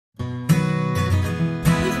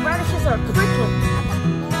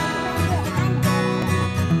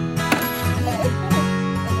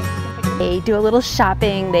They do a little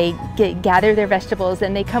shopping, they gather their vegetables,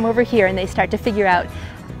 and they come over here and they start to figure out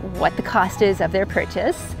what the cost is of their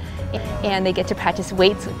purchase. And they get to practice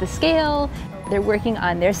weights with the scale. They're working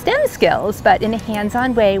on their STEM skills, but in a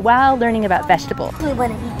hands-on way while learning about vegetables.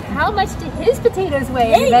 How much do his potatoes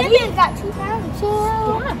weigh? They've got 2 pounds.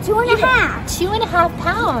 Yeah, 2.5. 2.5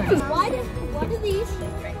 pounds. What are these?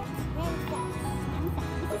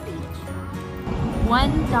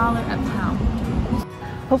 $1 a pound.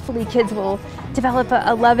 Hopefully kids will develop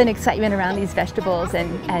a love and excitement around these vegetables and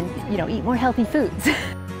you know, eat more healthy foods.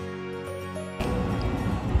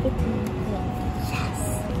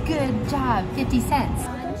 Yes. Good job, 50 cents.